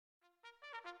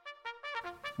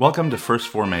Welcome to First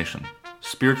Formation,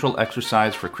 spiritual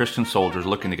exercise for Christian soldiers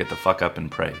looking to get the fuck up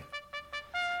and pray.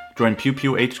 Join Pew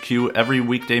Pew HQ every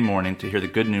weekday morning to hear the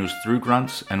good news through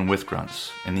grunts and with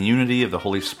grunts, in the unity of the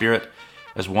Holy Spirit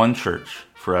as one church,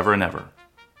 forever and ever.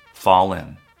 Fall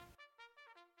in.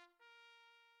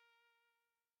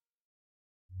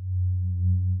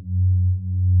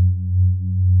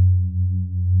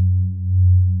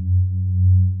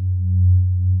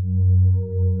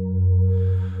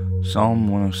 Psalm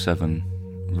 107,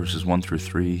 verses 1 through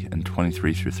 3 and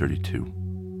 23 through 32.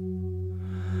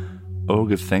 Oh,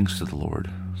 give thanks to the Lord,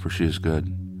 for she is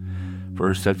good, for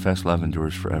her steadfast love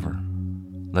endures forever.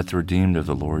 Let the redeemed of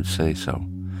the Lord say so,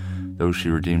 those she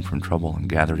redeemed from trouble and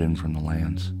gathered in from the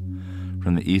lands,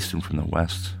 from the east and from the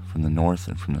west, from the north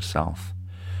and from the south.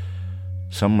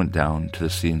 Some went down to the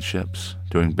sea in ships,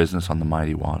 doing business on the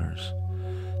mighty waters.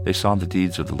 They saw the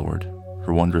deeds of the Lord,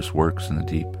 her wondrous works in the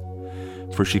deep.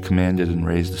 For she commanded and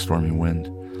raised the stormy wind,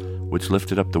 which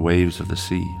lifted up the waves of the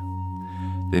sea.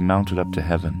 They mounted up to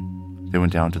heaven. They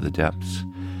went down to the depths.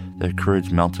 Their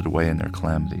courage melted away in their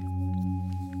calamity.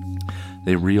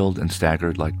 They reeled and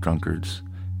staggered like drunkards,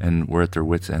 and were at their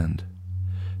wits' end.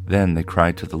 Then they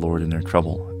cried to the Lord in their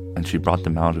trouble, and she brought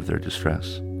them out of their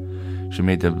distress. She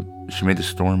made the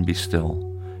storm be still,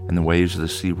 and the waves of the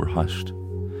sea were hushed.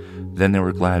 Then they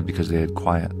were glad because they had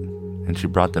quiet, and she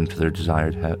brought them to their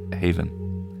desired haven.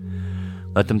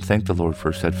 Let them thank the Lord for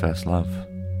her steadfast love,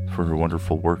 for her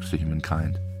wonderful works to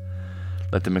humankind.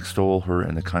 Let them extol her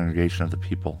in the congregation of the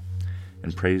people,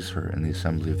 and praise her in the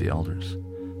assembly of the elders.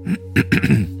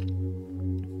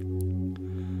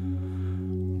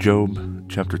 Job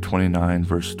chapter 29,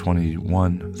 verse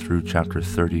 21 through chapter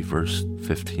 30, verse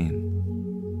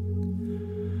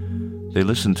 15. They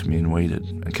listened to me and waited,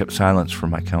 and kept silence for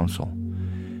my counsel.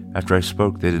 After I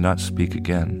spoke, they did not speak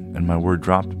again, and my word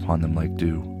dropped upon them like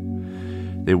dew.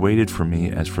 They waited for me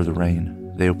as for the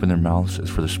rain. They opened their mouths as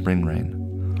for the spring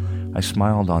rain. I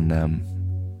smiled on them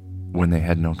when they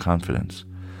had no confidence,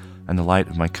 and the light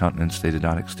of my countenance they did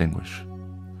not extinguish.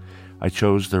 I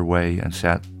chose their way and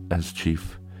sat as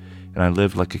chief, and I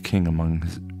lived like a king among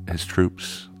his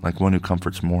troops, like one who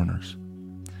comforts mourners.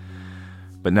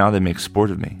 But now they make sport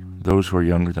of me, those who are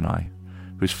younger than I,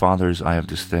 whose fathers I have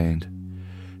disdained,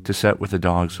 to set with the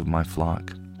dogs of my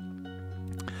flock.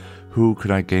 Who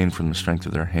could I gain from the strength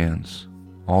of their hands?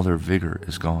 All their vigor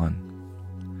is gone.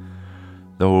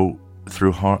 Though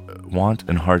through want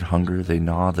and hard hunger they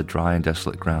gnaw the dry and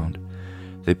desolate ground,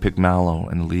 they pick mallow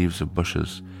and the leaves of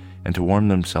bushes, and to warm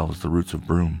themselves the roots of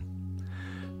broom.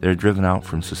 They are driven out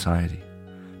from society.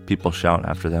 People shout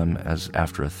after them as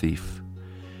after a thief.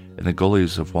 In the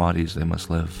gullies of wadis they must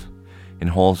live, in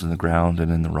holes in the ground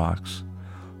and in the rocks.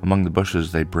 Among the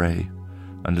bushes they bray,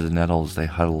 under the nettles they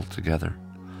huddle together.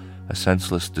 A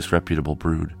senseless, disreputable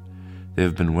brood. They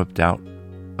have been whipped out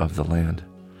of the land.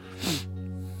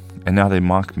 And now they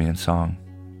mock me in song.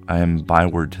 I am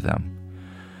byword to them.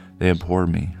 They abhor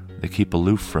me. They keep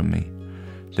aloof from me.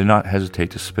 They do not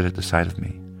hesitate to spit at the sight of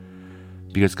me.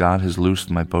 Because God has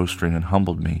loosed my bowstring and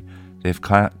humbled me, they have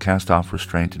cast off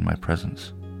restraint in my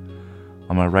presence.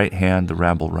 On my right hand the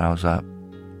rabble rouse up.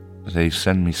 They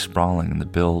send me sprawling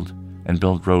and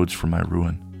build roads for my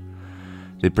ruin.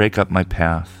 They break up my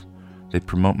path. They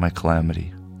promote my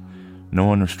calamity. No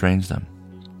one restrains them.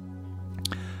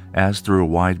 As through a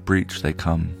wide breach they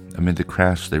come. Amid the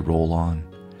crash they roll on.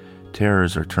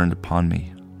 Terrors are turned upon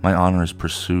me. My honor is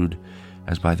pursued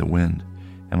as by the wind,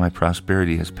 and my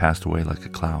prosperity has passed away like a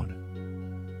cloud.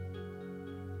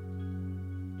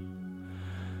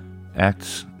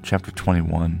 Acts chapter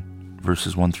 21,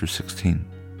 verses 1 through 16.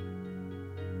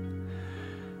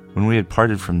 When we had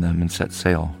parted from them and set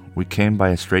sail, we came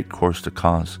by a straight course to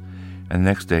Cos, and the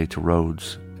next day to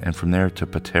Rhodes, and from there to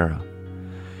Patara.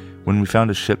 When we found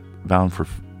a ship bound for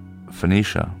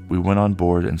Phoenicia, we went on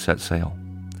board and set sail.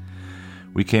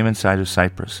 We came in sight of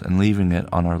Cyprus, and leaving it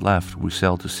on our left, we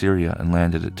sailed to Syria and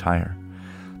landed at Tyre,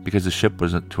 because the ship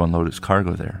was to unload its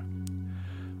cargo there.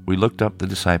 We looked up the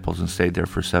disciples and stayed there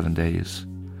for 7 days.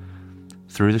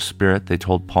 Through the Spirit they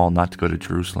told Paul not to go to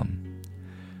Jerusalem.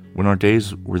 When our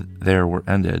days were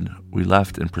ended, we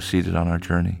left and proceeded on our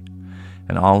journey,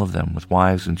 and all of them, with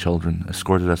wives and children,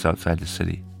 escorted us outside the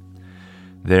city.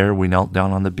 There we knelt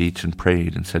down on the beach and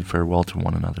prayed and said farewell to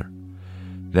one another.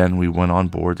 Then we went on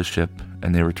board the ship,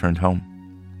 and they returned home.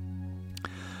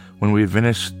 When we had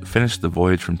finished the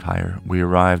voyage from Tyre, we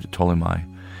arrived at Ptolemy,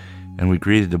 and we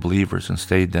greeted the believers and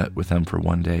stayed with them for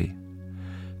 1 day.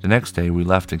 The next day we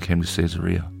left and came to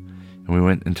Caesarea, and we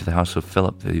went into the house of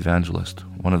Philip the evangelist,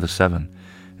 one of the 7,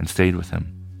 and stayed with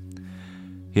him.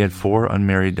 He had 4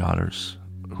 unmarried daughters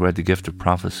who had the gift of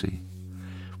prophecy.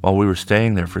 While we were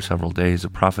staying there for several days, a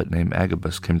prophet named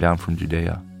Agabus came down from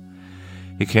Judea.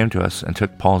 He came to us and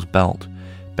took Paul's belt,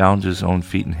 bound his own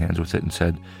feet and hands with it, and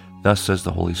said, "Thus says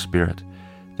the Holy Spirit,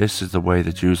 this is the way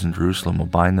the Jews in Jerusalem will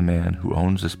bind the man who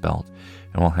owns this belt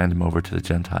and will hand him over to the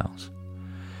Gentiles."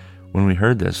 When we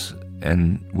heard this,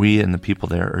 and we and the people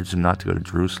there urged him not to go to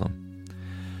Jerusalem.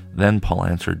 Then Paul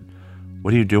answered,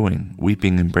 "What are you doing,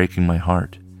 weeping and breaking my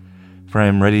heart? For I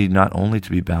am ready not only to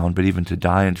be bound, but even to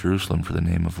die in Jerusalem for the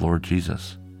name of Lord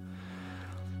Jesus."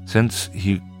 Since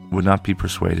he would not be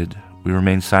persuaded, we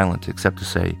remained silent, except to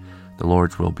say, "The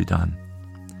Lord's will be done."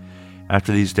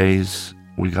 After these days,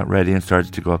 we got ready and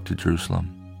started to go up to Jerusalem.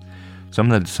 Some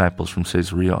of the disciples from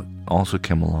Caesarea also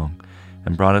came along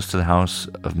and brought us to the house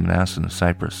of Manasseh of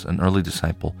Cyprus, an early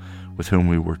disciple with whom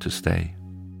we were to stay.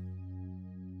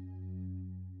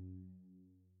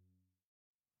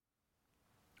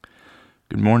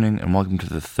 Good morning and welcome to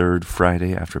the third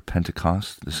Friday after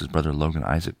Pentecost. This is Brother Logan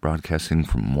Isaac broadcasting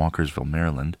from Walkersville,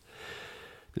 Maryland.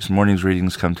 This morning's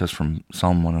readings come to us from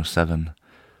Psalm 107,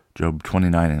 Job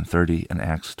 29 and 30, and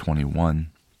Acts 21.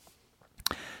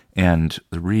 And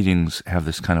the readings have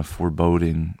this kind of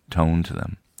foreboding tone to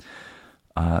them.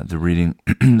 The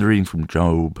reading from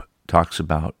Job talks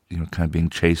about, kind of being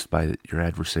chased by your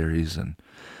adversaries and,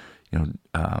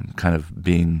 kind of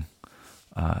being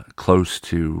close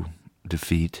to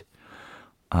defeat.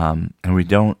 And we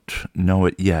don't know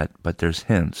it yet, but there's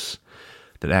hints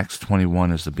that Acts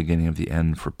 21 is the beginning of the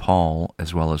end for Paul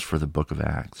as well as for the book of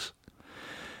Acts.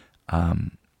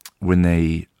 When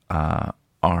they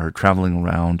are traveling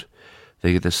around,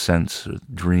 they get this sense, or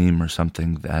dream or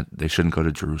something, that they shouldn't go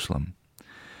to Jerusalem.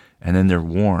 And then they're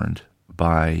warned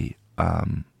by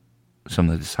some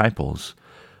of the disciples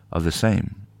of the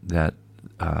same, that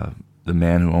the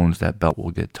man who owns that belt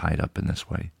will get tied up in this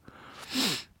way.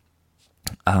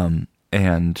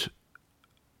 And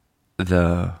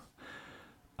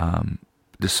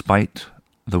despite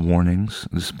the warnings,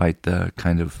 despite the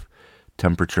kind of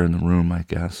temperature in the room, I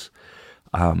guess,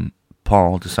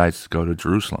 Paul decides to go to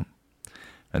Jerusalem.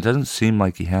 It doesn't seem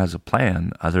like he has a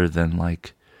plan other than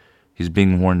like he's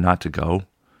being warned not to go,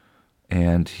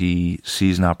 and he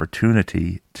sees an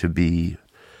opportunity to be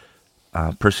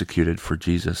persecuted for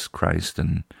Jesus Christ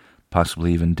and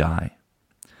possibly even die.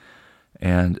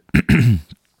 And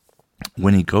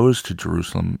when he goes to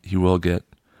Jerusalem, he will get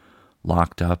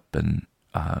locked up, and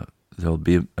there'll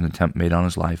be an attempt made on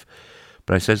his life.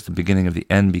 But I said it's the beginning of the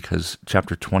end because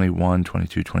chapter 21,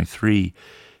 22, 23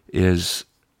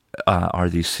 are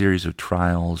these series of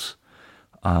trials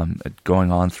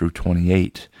going on through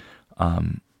 28.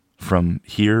 From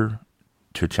here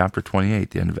to chapter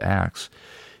 28, the end of Acts,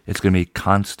 it's going to be a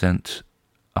constant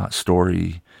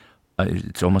story.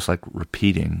 It's almost like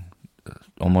repeating,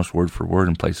 almost word for word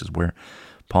in places where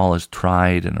Paul is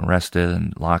tried and arrested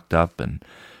and locked up and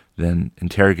then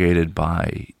interrogated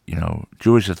by,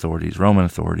 Jewish authorities, Roman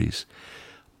authorities.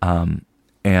 And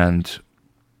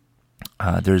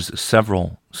there's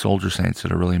several soldier saints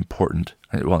that are really important.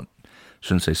 Well, I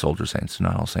shouldn't say soldier saints,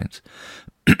 not all saints.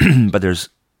 But there's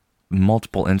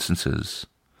multiple instances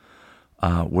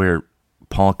where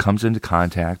Paul comes into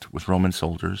contact with Roman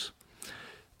soldiers,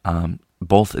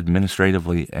 both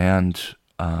administratively and,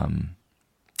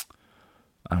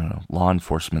 law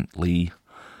enforcemently.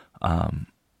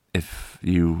 If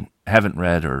you haven't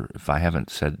read, or if I haven't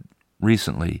said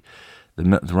recently,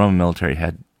 the Roman military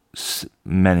had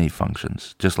many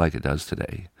functions, just like it does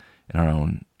today in our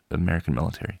own American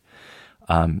military.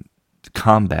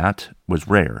 Combat was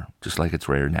rare, just like it's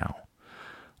rare now.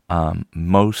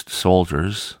 Most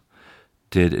soldiers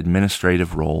did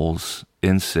administrative roles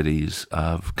in cities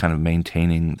of kind of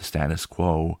maintaining the status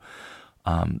quo.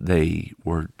 They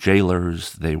were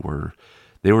jailers. They were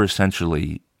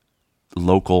essentially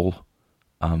local,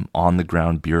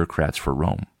 on-the-ground bureaucrats for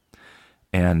Rome.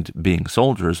 And being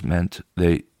soldiers meant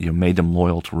they made them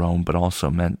loyal to Rome, but also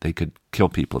meant they could kill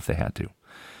people if they had to.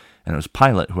 And it was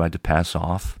Pilate who had to pass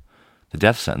off the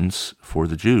death sentence for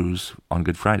the Jews on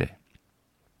Good Friday.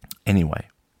 Anyway,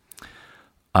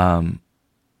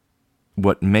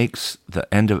 what makes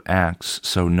the end of Acts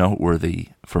so noteworthy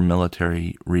for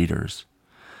military readers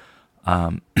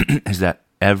is that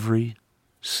every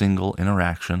single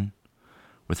interaction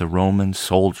with a Roman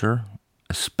soldier,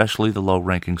 especially the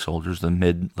low-ranking soldiers, the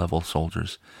mid-level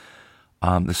soldiers,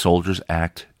 the soldiers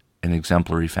act in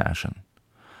exemplary fashion.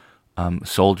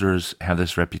 Soldiers have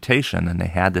this reputation, and they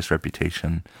had this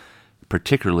reputation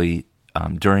particularly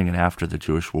during and after the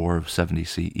Jewish War of 70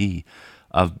 CE,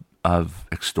 of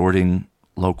extorting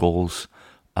locals,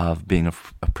 of being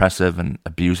oppressive and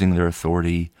abusing their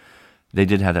authority. They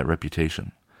did have that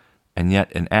reputation. And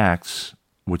yet in Acts,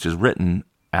 which is written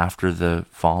after the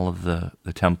fall of the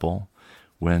temple,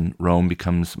 when Rome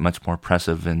becomes much more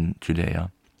oppressive in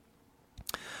Judea.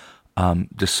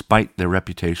 Despite their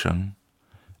reputation,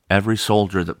 every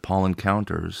soldier that Paul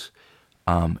encounters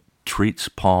treats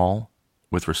Paul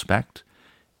with respect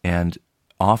and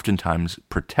oftentimes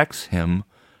protects him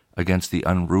against the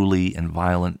unruly and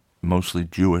violent, mostly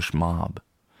Jewish mob.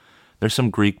 There's some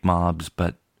Greek mobs,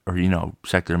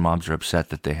 secular mobs are upset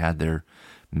that they had their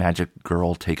magic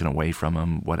girl taken away from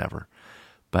them, whatever.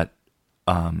 But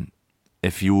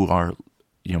if you are,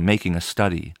 making a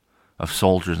study of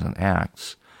soldiers in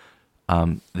Acts,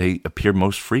 they appear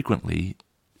most frequently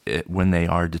when they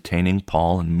are detaining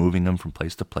Paul and moving him from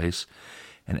place to place.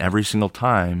 And every single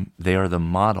time, they are the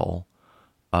model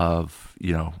of,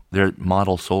 they're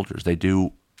model soldiers. They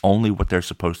do only what they're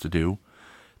supposed to do.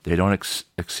 They don't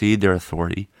exceed their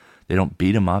authority. They don't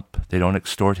beat him up. They don't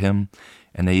extort him.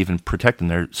 And they even protect him.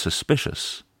 They're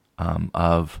suspicious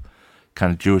of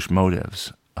kind of Jewish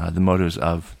motives, the motives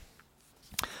of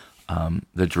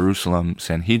the Jerusalem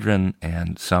Sanhedrin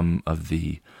and some of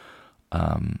the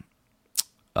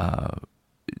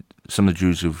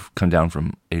Jews who've come down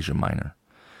from Asia Minor.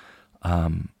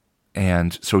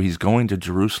 And so he's going to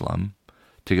Jerusalem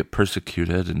to get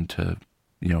persecuted and to,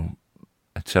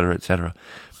 et cetera, et cetera.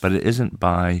 But it isn't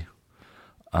by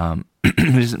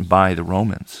the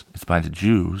Romans. It's by the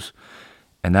Jews.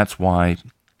 And that's why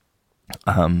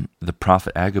the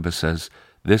prophet Agabus says,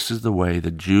 "This is the way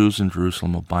the Jews in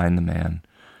Jerusalem will bind the man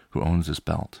who owns this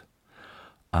belt."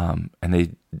 And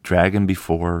they drag him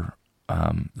before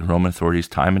the Roman authorities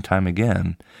time and time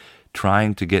again,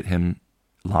 trying to get him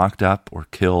locked up or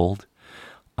killed,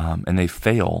 and they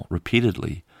fail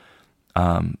repeatedly.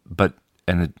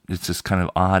 It's this kind of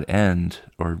odd end,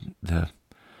 or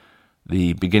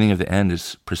the beginning of the end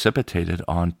is precipitated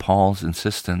on Paul's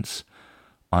insistence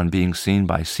on being seen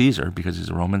by Caesar because he's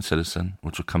a Roman citizen,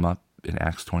 which will come up in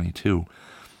Acts 22.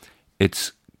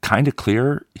 It's kind of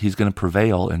clear he's going to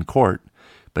prevail in court,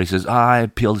 but he says, I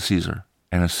appeal to Caesar.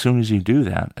 And as soon as you do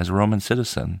that, as a Roman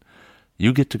citizen,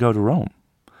 you get to go to Rome.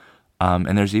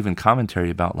 And there's even commentary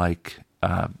about, by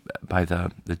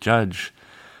the judge,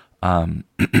 gosh,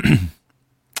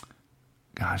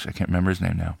 I can't remember his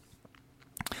name now,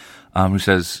 who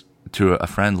says to a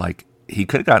friend, he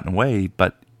could have gotten away,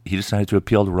 but he decided to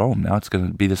appeal to Rome. Now it's going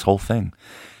to be this whole thing.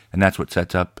 And that's what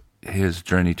sets up his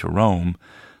journey to Rome,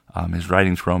 his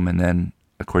writing to Rome, and then,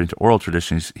 according to oral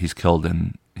tradition, he's killed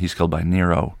by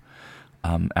Nero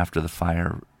after the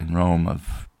fire in Rome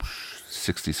of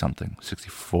 60-something,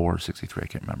 64, 63, I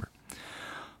can't remember.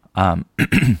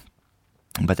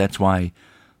 But that's why,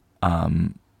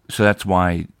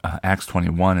 Acts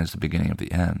 21 is the beginning of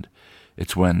the end.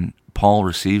 It's when Paul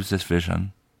receives this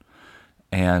vision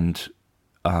and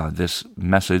this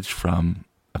message from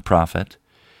a prophet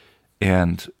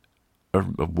and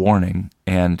a warning,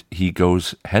 and he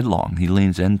goes headlong. He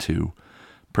leans into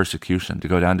persecution to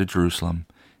go down to Jerusalem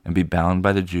and be bound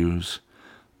by the Jews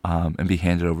and be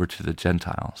handed over to the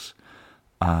Gentiles.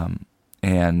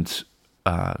 It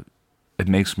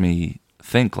makes me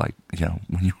think,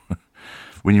 when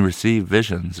you receive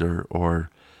visions or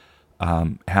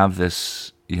have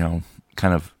this,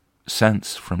 kind of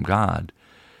sense from God,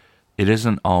 it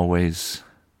isn't always,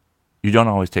 you don't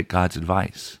always take God's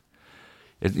advice.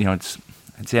 It's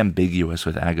ambiguous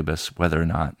with Agabus whether or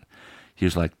not he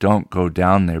was like, don't go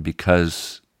down there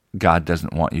because God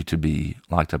doesn't want you to be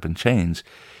locked up in chains.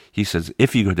 He says,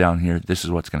 if you go down here, this is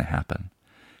what's going to happen.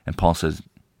 And Paul says,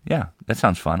 yeah, that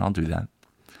sounds fun. I'll do that.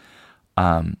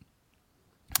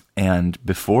 And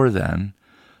before then,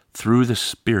 through the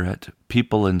Spirit,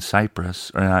 people in Tyre,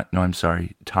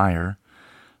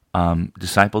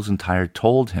 disciples in Tyre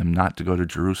told him not to go to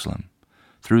Jerusalem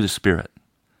through the Spirit.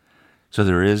 So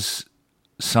there is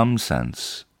some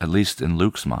sense, at least in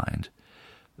Luke's mind,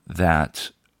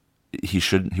 that he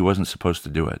wasn't supposed to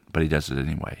do it, but he does it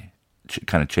anyway,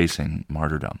 kind of chasing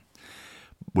martyrdom,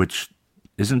 which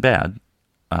isn't bad.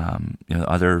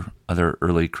 Other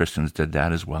early Christians did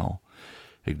that as well.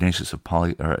 Ignatius of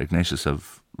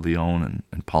Lyon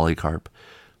and Polycarp,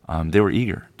 they were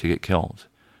eager to get killed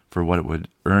for what it would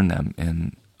earn them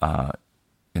in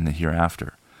the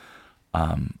hereafter.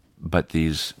 But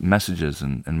these messages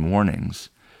and warnings,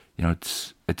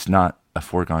 it's not a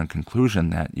foregone conclusion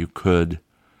that you could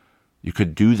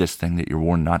do this thing that you're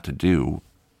warned not to do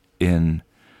in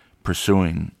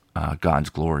pursuing God's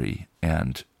glory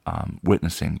and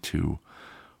witnessing to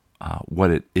what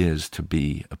it is to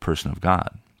be a person of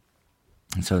God.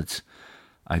 And so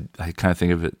I kind of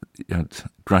think of it,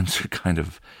 grunts are kind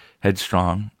of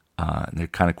headstrong, and they're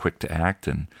kind of quick to act,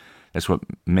 and that's what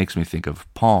makes me think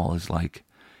of Paul is like,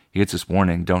 he gets this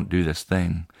warning, don't do this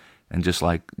thing. And just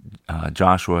like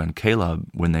Joshua and Caleb,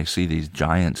 when they see these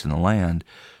giants in the land,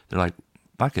 they're like,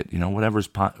 fuck it,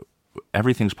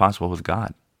 everything's possible with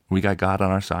God. We got God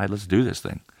on our side, let's do this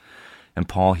thing. And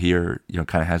Paul here,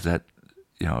 kind of has that,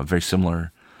 a very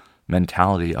similar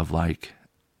mentality of like,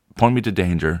 point me to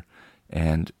danger,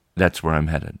 and that's where I'm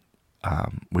headed,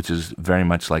 which is very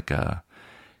much like a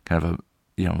kind of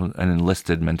an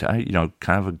enlisted mentality,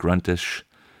 kind of a gruntish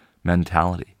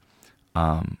mentality.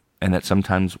 And that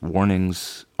sometimes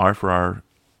warnings are for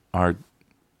our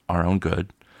own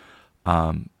good,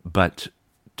 but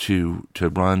to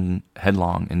run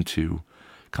headlong into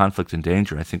conflict and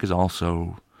danger, I think is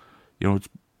also, it's,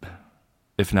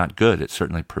 if not good, it's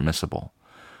certainly permissible.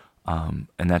 And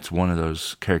that's one of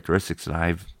those characteristics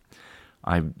that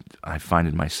I find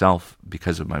in myself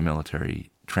because of my military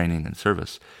training and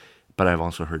service. But I've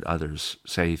also heard others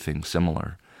say things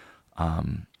similar,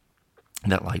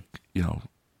 that like,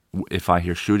 if I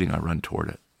hear shooting, I run toward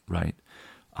it, right?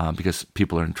 Because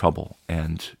people are in trouble,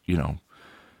 and,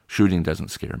 shooting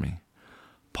doesn't scare me.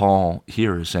 Paul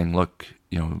here is saying, look,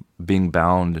 being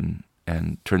bound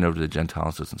and turned over to the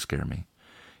Gentiles doesn't scare me.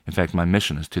 In fact, my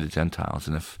mission is to the Gentiles,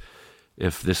 and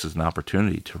if this is an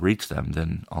opportunity to reach them,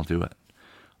 then I'll do it.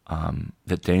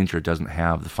 That danger doesn't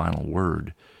have the final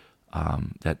word,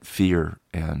 that fear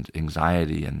and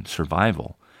anxiety and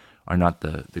survival are not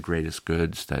the greatest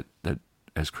goods that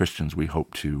as Christians we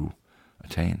hope to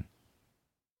attain.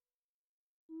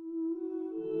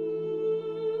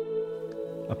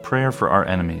 A prayer for our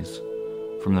enemies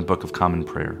from the Book of Common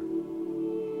Prayer.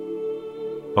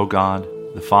 O God,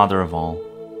 the Father of all,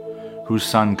 whose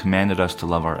Son commanded us to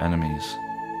love our enemies,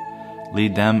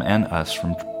 lead them and us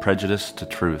from prejudice to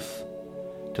truth.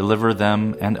 Deliver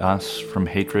them and us from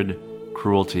hatred,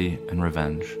 cruelty, and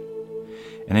revenge.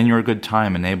 And in your good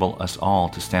time enable us all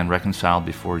to stand reconciled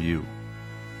before you.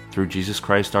 Through Jesus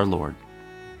Christ our Lord.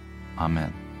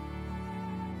 Amen.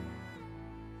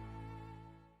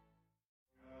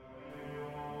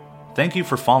 Thank you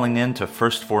for falling in to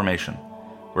First Formation,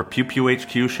 where Pew Pew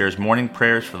HQ shares morning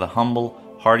prayers for the humble,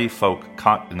 hardy folk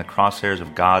caught in the crosshairs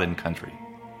of God and country.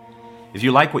 If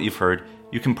you like what you've heard,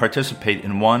 you can participate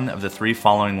in one of the three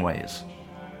following ways.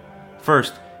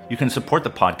 First, you can support the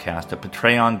podcast at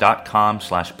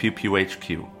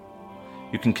patreon.com/pewpewhq.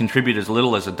 You can contribute as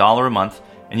little as $1 a month,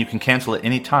 and you can cancel at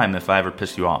any time if I ever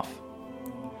piss you off.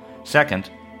 Second,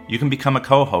 you can become a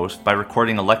co-host by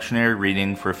recording a lectionary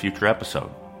reading for a future episode.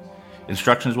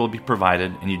 Instructions will be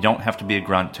provided, and you don't have to be a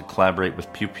grunt to collaborate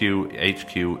with Pew Pew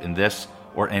HQ in this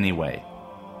or any way.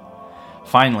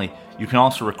 Finally, you can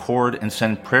also record and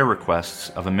send prayer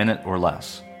requests of a minute or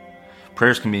less.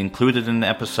 Prayers can be included in the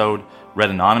episode,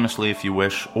 read anonymously if you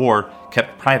wish, or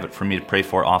kept private for me to pray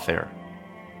for off-air.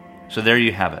 So there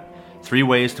you have it, 3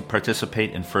 ways to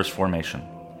participate in First Formation.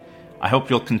 I hope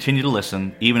you'll continue to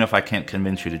listen, even if I can't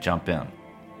convince you to jump in.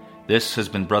 This has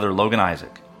been Brother Logan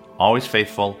Isaac, always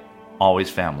faithful,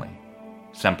 always family.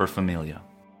 Semper Familia.